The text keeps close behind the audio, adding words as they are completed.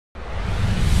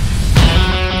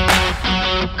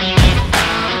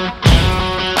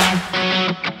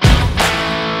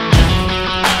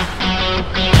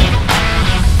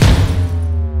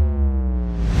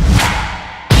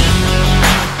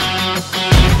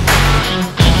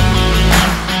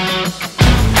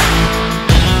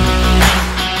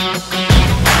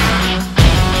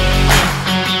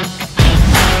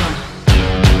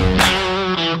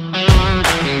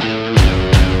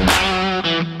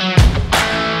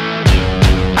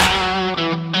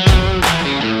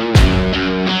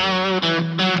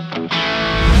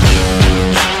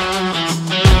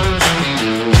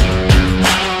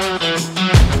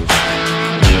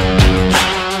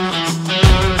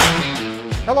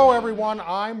Hello everyone,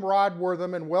 I'm Rod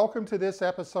Wortham and welcome to this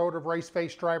episode of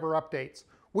Raceface Driver Updates.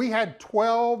 We had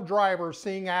 12 drivers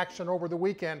seeing action over the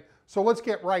weekend, so let's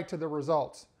get right to the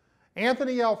results.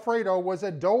 Anthony Alfredo was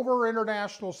at Dover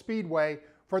International Speedway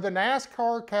for the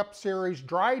NASCAR Cup Series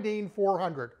Dryden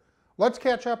 400. Let's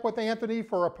catch up with Anthony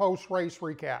for a post-race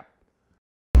recap.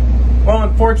 Well,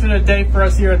 unfortunate day for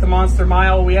us here at the Monster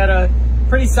Mile. We had a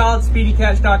pretty solid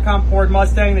SpeedyCatch.com Ford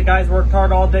Mustang. The guys worked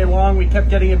hard all day long. We kept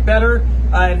getting it better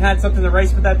and had something to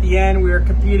race with at the end. We were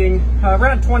competing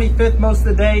around 25th most of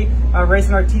the day,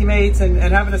 racing our teammates and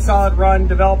having a solid run,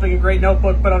 developing a great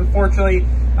notebook, but unfortunately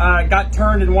got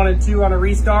turned in 1 and 2 on a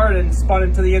restart and spun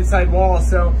into the inside wall.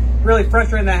 So really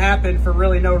frustrating that happened for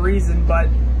really no reason, but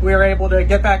we were able to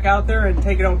get back out there and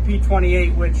take it home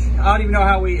P28, which I don't even know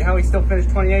how we still finished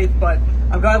 28th, but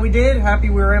I'm glad we did. Happy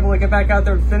we were able to get back out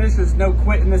there and finish. There's no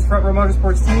quit in this Front Row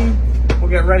Motorsports team. We'll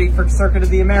get ready for Circuit of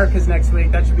the Americas next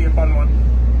week. That should be a fun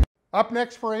one. Up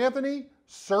next for Anthony,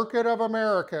 Circuit of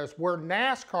Americas, where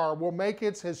NASCAR will make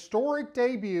its historic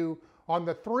debut on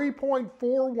the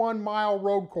 3.41 mile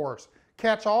road course.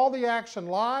 Catch all the action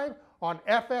live on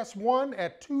FS1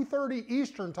 at 2:30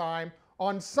 Eastern Time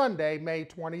on Sunday, May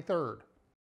 23rd.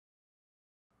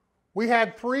 We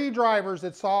had 3 drivers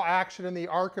that saw action in the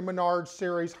ARCA Menards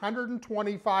Series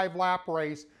 125 lap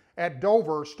race at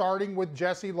Dover, starting with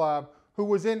Jesse Love, who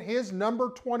was in his number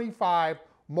 25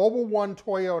 Mobil 1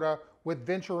 Toyota with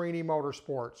Venturini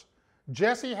Motorsports.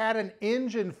 Jesse had an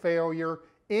engine failure,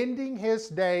 ending his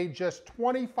day just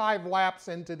 25 laps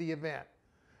into the event.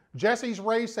 Jesse's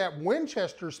race at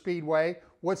Winchester Speedway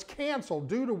was canceled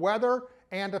due to weather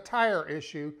and a tire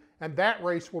issue, and that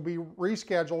race will be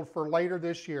rescheduled for later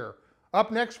this year. Up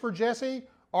next for Jesse,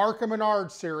 ARCA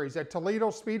Menards Series at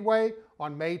Toledo Speedway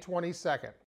on May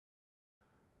 22nd.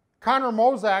 Connor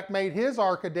Mozak made his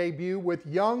ARCA debut with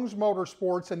Young's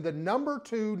Motorsports in the number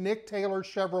 2 Nick Taylor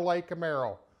Chevrolet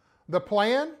Camaro. The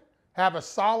plan? Have a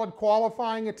solid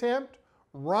qualifying attempt,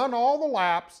 run all the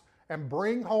laps, and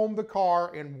bring home the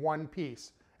car in one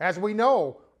piece. As we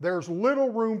know, there's little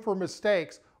room for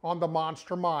mistakes on the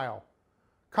Monster Mile.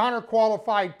 Connor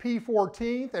qualified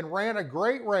P14th and ran a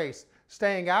great race,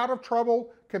 staying out of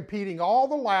trouble, competing all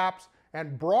the laps,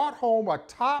 and brought home a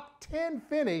top 10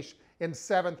 finish in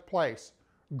 7th place.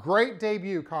 Great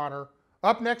debut, Connor.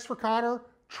 Up next for Connor,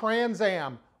 Trans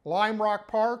Am, Lime Rock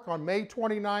Park on May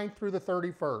 29th through the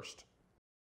 31st.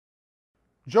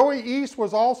 Joey East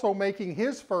was also making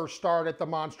his first start at the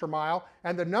Monster Mile,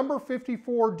 and the number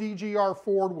 54 DGR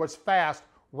Ford was fast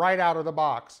right out of the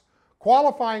box.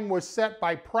 Qualifying was set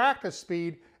by practice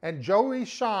speed, and Joey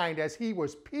shined as he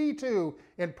was P2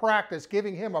 in practice,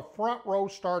 giving him a front row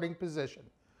starting position.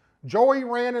 Joey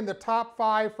ran in the top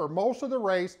 5 for most of the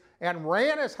race and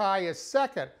ran as high as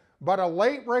 2nd, but a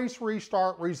late race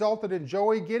restart resulted in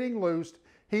Joey getting loosed.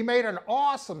 He made an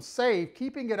awesome save,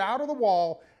 keeping it out of the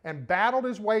wall, and battled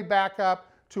his way back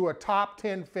up to a top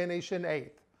 10 finish in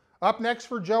 8th. Up next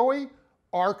for Joey,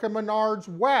 ARCA Menards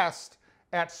West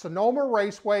at Sonoma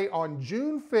Raceway on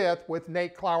June 5th with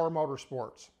Nate Clower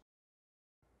Motorsports.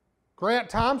 Grant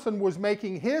Thompson was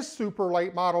making his super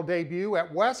late model debut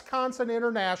at Wisconsin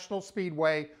International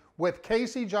Speedway with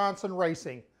Casey Johnson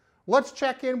Racing. Let's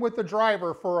check in with the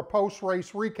driver for a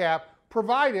post-race recap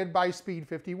provided by Speed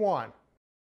 51.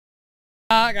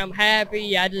 I'm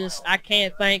happy. I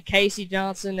can't thank Casey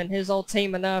Johnson and his whole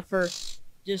team enough for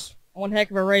just one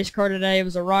heck of a race car today. It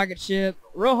was a rocket ship.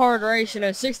 Real hard race,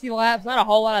 60 laps, not a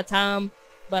whole lot of time,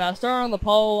 but I started on the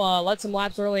pole, led some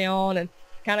laps early on, and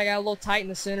kind of got a little tight in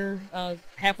the center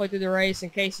halfway through the race,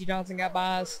 and Casey Johnson got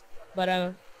by us. But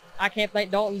I can't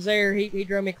thank Dalton Zaire. He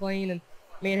drove me clean, and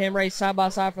me and him raced side by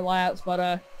side for laps.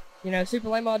 But super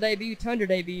late model debut, Tundra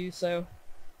debut, so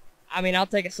I'll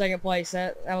take a 2nd place.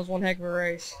 That was one heck of a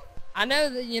race. I know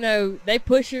that, they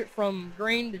push it from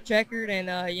green to checkered, and,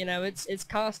 it's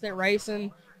constant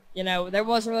racing. There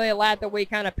wasn't really a lap that we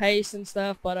kind of paced and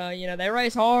stuff, but, they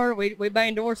race hard. We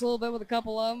banged doors a little bit with a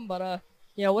couple of them, but,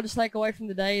 we'll just take away from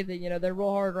today that, they're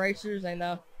real hard racers, and,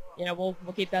 we'll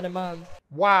keep that in mind.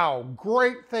 Wow,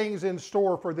 great things in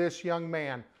store for this young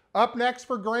man. Up next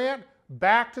for Grant,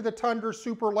 back to the Tundra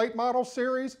Super Late Model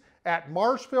Series at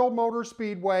Marshfield Motor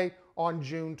Speedway on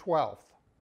June 12th.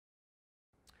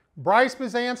 Bryce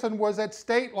Bezanson was at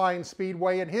State Line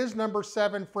Speedway in his number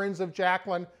 7 Friends of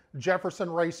Jacqueline Jefferson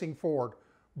Racing Ford.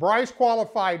 Bryce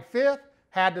qualified 5th,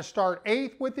 had to start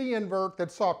 8th with the invert that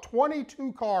saw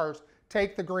 22 cars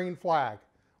take the green flag.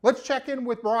 Let's check in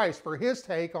with Bryce for his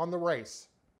take on the race.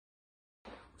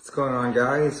 What's going on,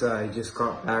 guys? I just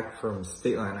got back from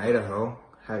State Line, Idaho.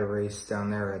 Had a race down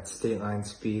there at State Line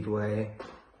Speedway.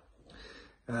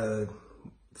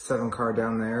 7 car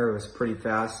down there. It was pretty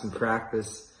fast in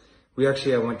practice.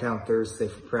 I went down Thursday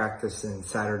for practice, and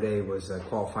Saturday was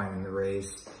qualifying in the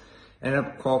race. Ended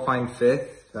up qualifying 5th.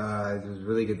 It was a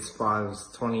really good spot. It was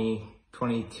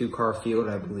 22 car field,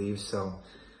 I believe, so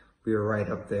we were right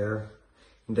up there.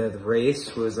 And the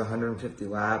race was 150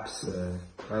 laps.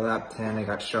 By lap 10, I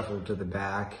got shuffled to the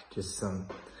back. Just some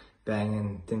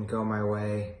banging didn't go my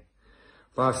way.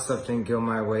 A lot of stuff didn't go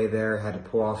my way there. Had to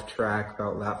pull off track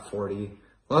about lap 40.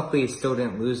 Luckily, I still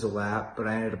didn't lose a lap, but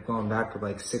I ended up going back to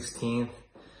like 16th.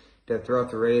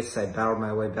 Throughout the race, I battled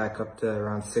my way back up to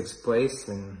around 6th place,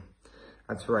 and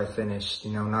that's where I finished.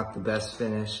 You know, not the best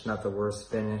finish, not the worst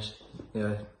finish.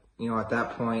 You know, at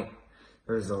that point,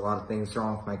 there was a lot of things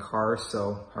wrong with my car,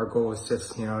 so our goal was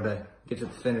just, to get to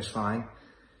the finish line.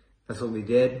 That's what we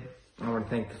did. I want to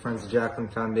thank the Friends of Jacqueline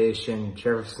Foundation,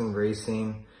 Jefferson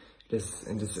Racing,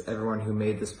 and just everyone who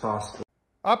made this possible.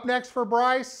 Up next for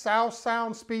Bryce, South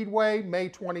Sound Speedway, May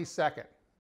 22nd.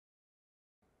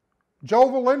 Joe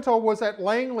Valento was at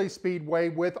Langley Speedway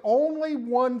with only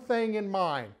one thing in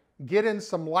mind: get in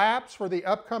some laps for the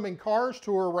upcoming Cars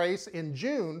Tour race in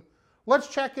June. Let's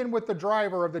check in with the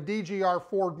driver of the DGR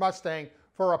Ford Mustang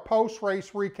for a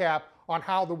post-race recap on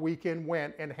how the weekend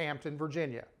went in Hampton,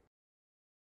 Virginia.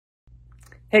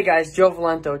 Hey guys, Joe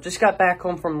Valento. Just got back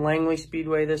home from Langley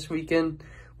Speedway this weekend.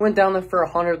 Went down there for a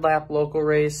 100-lap local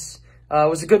race. It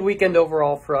was a good weekend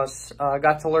overall for us.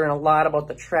 Got to learn a lot about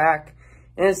the track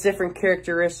and its different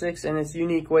characteristics and its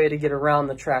unique way to get around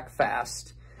the track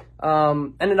fast.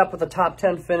 Ended up with a top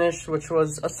 10 finish, which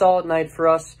was a solid night for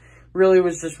us. Really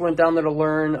went down there to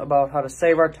learn about how to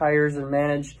save our tires and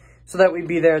manage so that we'd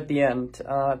be there at the end.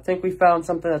 I think we found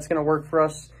something that's going to work for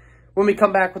us when we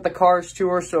come back with the Cars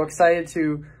Tour, so excited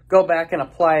to go back and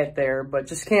apply it there. But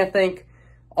just can't thank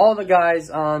all the guys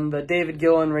on the David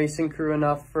Gillen Racing crew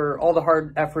enough for all the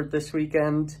hard effort this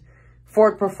weekend.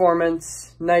 Ford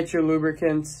Performance, Nitro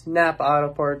Lubricants, Napa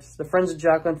Auto Parts, the Friends of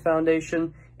Jacqueline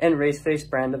Foundation, and Raceface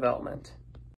Brand Development.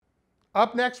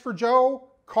 Up next for Joe,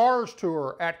 Cars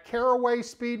Tour at Caraway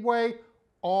Speedway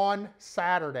on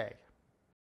Saturday.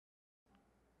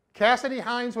 Cassidy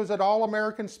Hines was at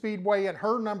All-American Speedway in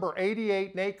her number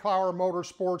 88 Nate Clower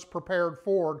Motorsports prepared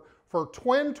Ford for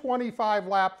twin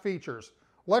 25-lap features.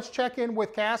 Let's check in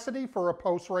with Cassidy for a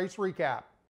post-race recap.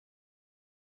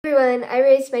 Hey everyone, I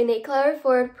raced my Nate Clower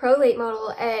Ford Pro Late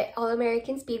Model at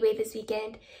All-American Speedway this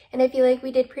weekend, and I feel like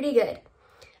we did pretty good.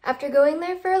 After going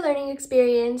there for a learning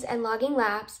experience and logging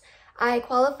laps, I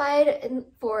qualified in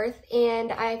 4th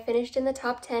and I finished in the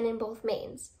top 10 in both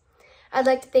mains. I'd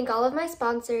like to thank all of my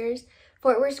sponsors: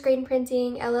 Fort Worth Screen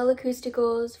Printing, LL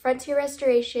Acousticals, Frontier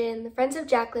Restoration, the Friends of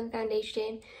Jacqueline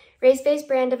Foundation, Raceface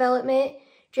Brand Development,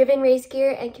 Driven Race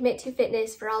Gear, and Commit to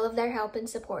Fitness for all of their help and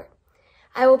support.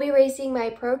 I will be racing my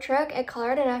Pro Truck at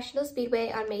Colorado National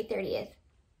Speedway on May 30th.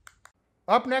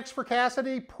 Up next for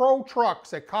Cassidy, Pro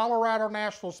Trucks at Colorado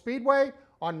National Speedway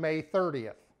on May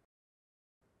 30th.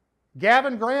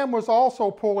 Gavin Graham was also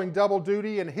pulling double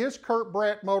duty in his Kurt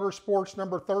Brett Motorsports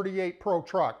number 38 Pro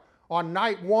Truck. On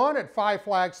night 1 at Five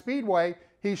Flags Speedway,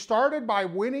 he started by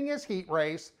winning his heat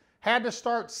race, had to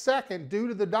start second due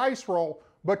to the dice roll,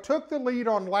 but took the lead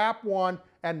on lap 1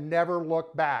 and never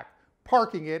looked back,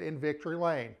 parking it in victory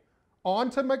lane. On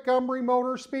to Montgomery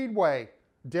Motor Speedway.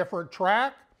 Different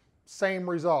track, same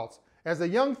results, as the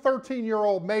young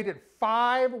 13-year-old made it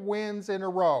 5 wins in a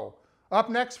row. Up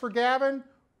next for Gavin,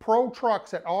 Pro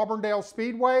Trucks at Auburndale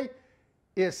Speedway.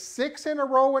 Is 6 in a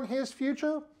row in his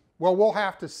future? Well, we'll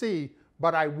have to see,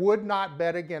 but I would not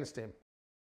bet against him.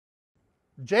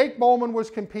 Jake Bowman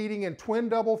was competing in twin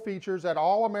double features at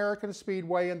All-American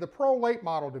Speedway in the Pro Late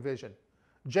Model division.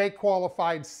 Jake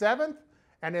qualified 7th,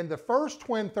 and in the first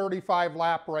twin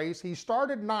 35-lap race, he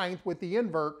started 9th with the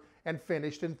invert and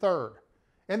finished in 3rd.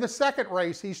 In the second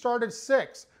race, he started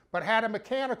 6th, but had a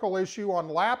mechanical issue on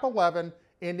lap 11,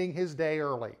 ending his day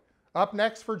early. Up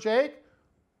next for Jake,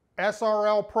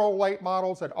 SRL Pro Late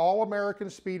Models at All-American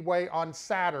Speedway on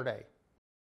Saturday.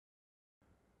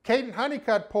 Caden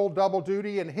Honeycutt pulled double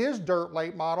duty in his dirt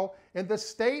late model in the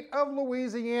state of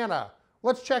Louisiana.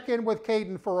 Let's check in with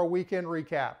Caden for a weekend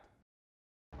recap.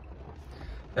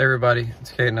 Hey everybody,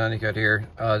 it's Caden Honeycutt here.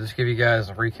 Just give you guys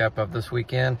a recap of this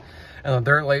weekend and the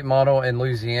dirt late model in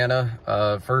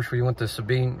Louisiana. First, we went to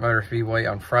Sabine Motor Speedway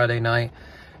on Friday night,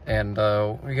 and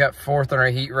we got 4th in our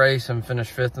heat race and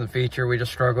finished 5th in the feature. We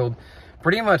just struggled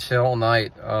pretty much the whole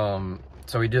night.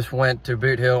 So we just went to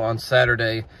Boot Hill on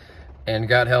Saturday and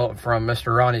got help from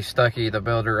Mr. Ronnie Stuckey, the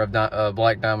builder of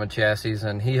Black Diamond Chassis,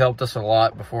 and he helped us a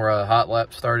lot before a hot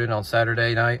lap started on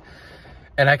Saturday night.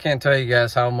 And I can't tell you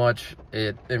guys how much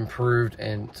it improved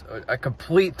in a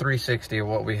complete 360 of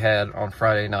what we had on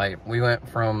Friday night. We went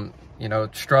from, you know,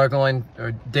 struggling,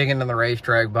 or digging in the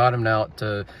racetrack, bottomed out,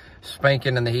 to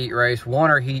spanking in the heat race. Won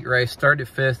our heat race, started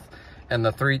 5th in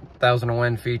the 3,000 to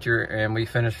win feature, and we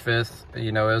finished 5th.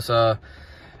 You know, it was a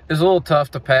little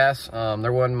tough to pass.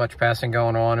 There wasn't much passing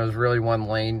going on. It was really one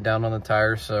lane down on the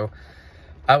tires, so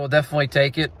I will definitely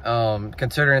take it.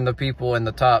 Considering the people in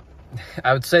the top,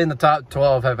 I would say in the top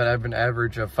 12 have an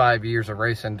average of 5 years of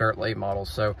racing dirt late models,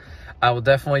 so I will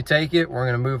definitely take it. We're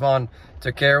going to move on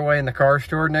to Caraway in the car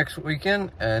store next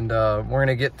weekend, and we're going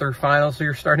to get through finals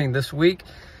here starting this week,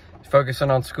 focusing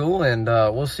on school, and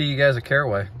we'll see you guys at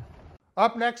Caraway.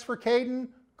 Up next for Caden,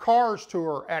 Cars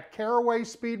Tour at Caraway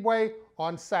Speedway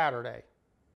on Saturday.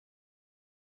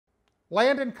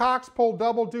 Landon Cox pulled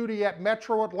double duty at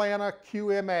Metro Atlanta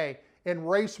QMA. In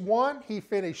race 1, he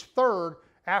finished 3rd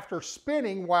after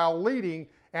spinning while leading,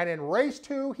 and in race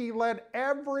 2, he led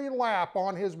every lap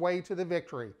on his way to the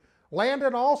victory.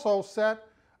 Landon also set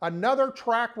another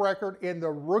track record in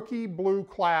the Rookie Blue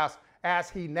class,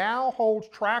 as he now holds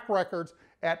track records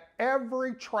at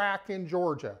every track in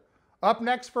Georgia. Up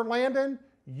next for Landon,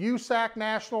 USAC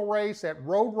National Race at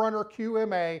Roadrunner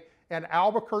QMA in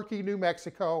Albuquerque, New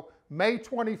Mexico, May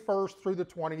 21st through the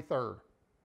 23rd.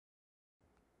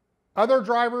 Other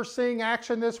drivers seeing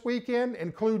action this weekend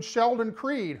include Sheldon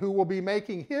Creed, who will be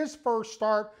making his first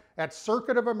start at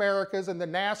Circuit of Americas in the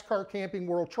NASCAR Camping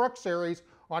World Truck Series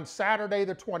on Saturday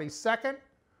the 22nd.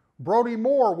 Brody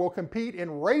Moore will compete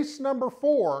in race number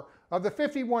 4 of the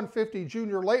 5150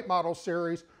 Junior Late Model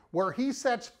Series, where he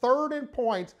sets 3rd in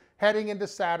points heading into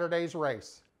Saturday's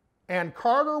race. And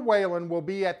Carter Whalen will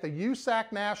be at the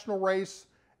USAC National Race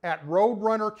at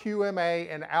Roadrunner QMA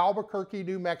in Albuquerque,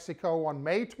 New Mexico on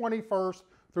May 21st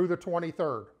through the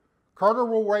 23rd. Carter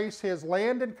will race his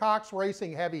Landon Cox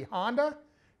Racing Heavy Honda,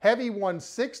 Heavy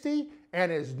 160,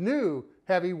 and his new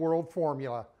Heavy World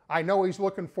Formula. I know he's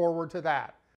looking forward to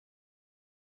that.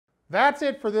 That's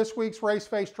it for this week's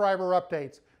Raceface Driver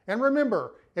Updates. And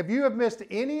remember, if you have missed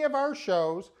any of our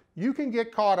shows, you can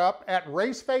get caught up at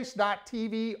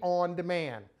raceface.tv on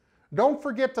demand. Don't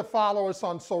forget to follow us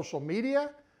on social media.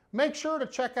 Make sure to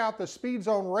check out the Speed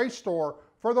Zone Race Store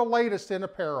for the latest in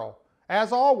apparel.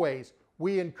 As always,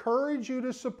 we encourage you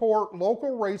to support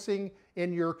local racing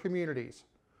in your communities.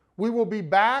 We will be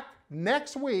back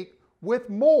next week with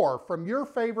more from your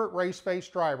favorite Raceface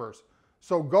drivers.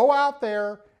 So go out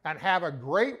there and have a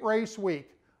great race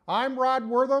week. I'm Rod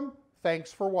Wortham.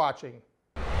 Thanks for watching.